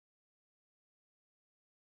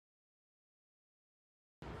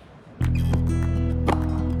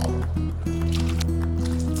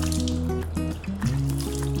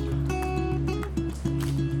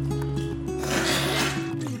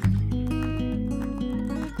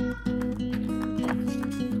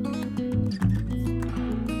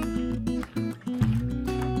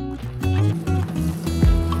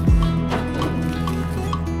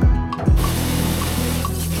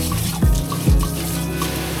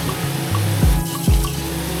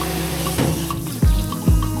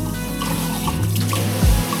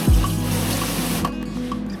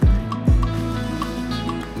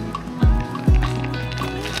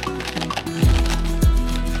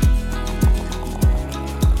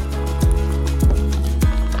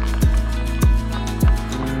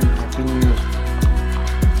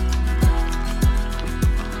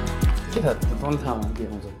How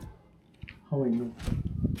are you?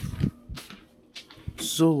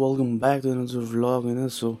 So welcome back to another vlog.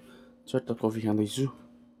 So छोटो coffee खाँदैछु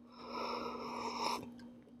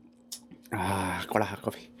कडा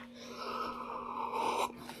coffee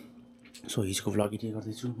so हिजोको vlog edit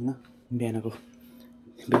गर्दैछु हैन बिहानको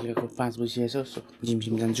बेलुकाको 5 बजिसकेछ सो जिम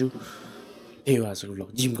जान्छु त्यही हो आजको भ्लग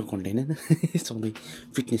जिमको कन्टेन्ट हैन सधैँ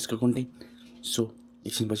फिटनेसको कन्टेन्ट सो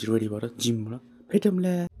एकछिनपछि रेडी भएर जिमबाट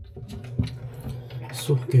भेटौँला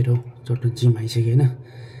सो केटो चट्ट जिम आइसक्यो हैन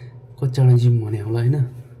कतिजना जिम भने होला हैन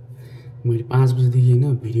मैले 5 बजेदेखि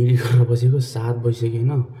हैन भिडियो एडिट गरेर बसेको 7 बजिसक्यो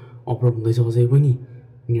हैन अपलोड हुँदैछ अझै पनि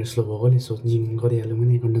नेट स्लो भएकोले सो जिम गरिहाल्यो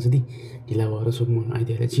भने 1 घण्टा जति ढिला भएर सो म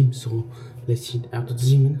आइदिएँ gym so let's see after the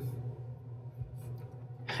gym हैन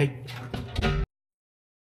high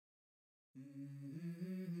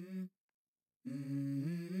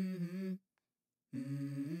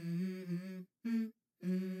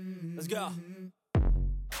Let's go.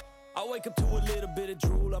 I wake up to a little bit of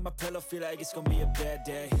drool on my pillow, feel like it's gonna be a bad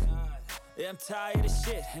day. Yeah, I'm tired of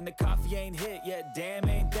shit, and the coffee ain't hit yet, damn,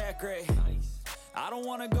 ain't that great. I don't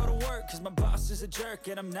wanna go to work, cause my boss is a jerk,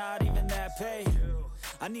 and I'm not even that paid.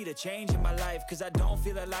 I need a change in my life, cause I don't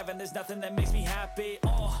feel alive, and there's nothing that makes me happy.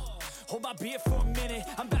 Hold my beer for a minute,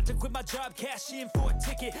 I'm about to quit my job, cash in for a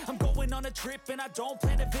ticket. I'm going on a trip, and I don't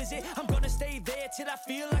plan to visit. I'm gonna stay there till I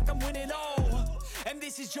feel like I'm winning, and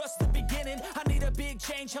this is just the beginning. I need a big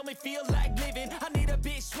change, help me feel like living. I need a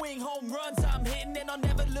big swing, home runs I'm hitting, and I'll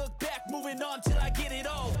never look back, moving on till I get it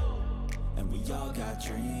all. And we all got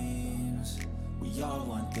dreams, we all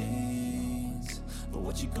want things, but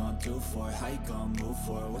what you gonna do for it? How you gonna move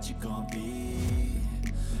for it? What you gonna be?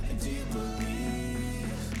 And do you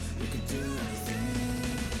believe you can do anything?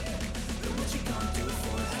 But what you gonna do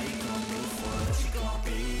for it? How you gonna move for it? What you gonna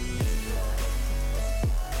be?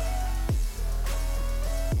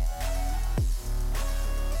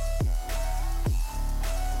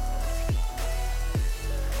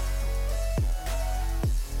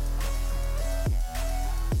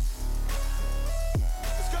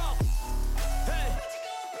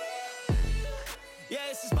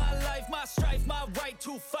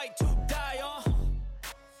 To fight, to die on,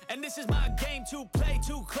 and this is my game to play,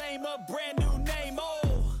 to claim a brand new name,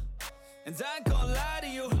 and I ain't gonna lie to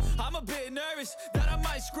you, I'm a bit nervous that I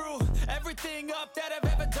might screw everything up that I've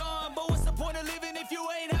ever done, but what's the point of living if you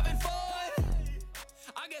ain't having fun?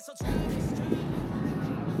 I guess I'll try this.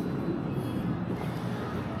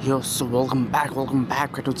 Yo, so welcome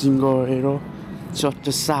back to gym गएर चट्ट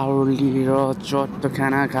सावर लिएर चट्ट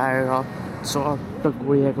खाना खाएर चट्ट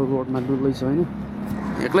गएको रोडमा डुल्दैछ हैन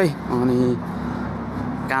एक्लै अनि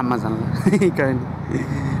काममा जानु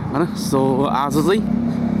हैन सो आज चाहिँ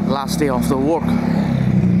last day of the work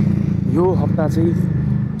यो हप्ता चाहिँ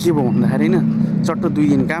के भयो भन्दाखेरि हैन चट्ट 2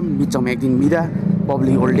 दिन काम बिचमा 1 दिन बिदा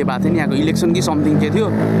पब्लिक होलिडे भएको थियो नि यहाँको इलेक्सन कि समथिङ के थियो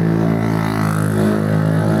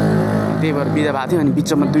त्यही भएर बिदा भएको थियो अनि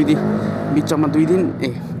बिचमा 2 दिन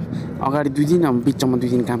अगाडि 2 दिन अब बिचमा 2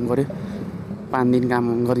 दिन काम गर्यो 5 दिन काम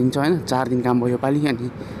गरिन्छ हैन 4 दिन काम भयो पाली अनि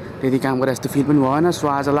त्यति काम गरे जस्तो फिल पनि भएन सो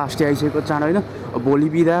आज लास्ट डे आइसकेको चाँडो हैन भोलि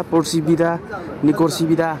बिदा पर्सि बिदा निकोर्सी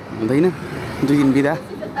बिदा हुँदैन 2 दिन बिदा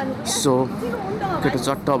सो केटो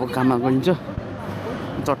चट्ट अब काममा गइन्छ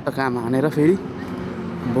चट्ट काम हानेर फेरि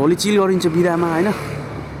भोलि चिल गरिन्छ बिदामा हैन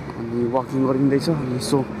अनि वकिङ गरिँदैछ अनि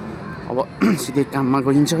सो अब सिधै काममा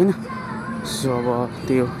गइन्छ हैन सो अब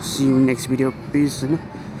त्यही हो C you next video please हैन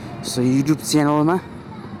सो युट्युब च्यानलमा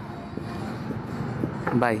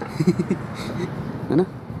बाई हैन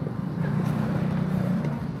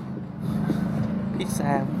Peace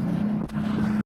out.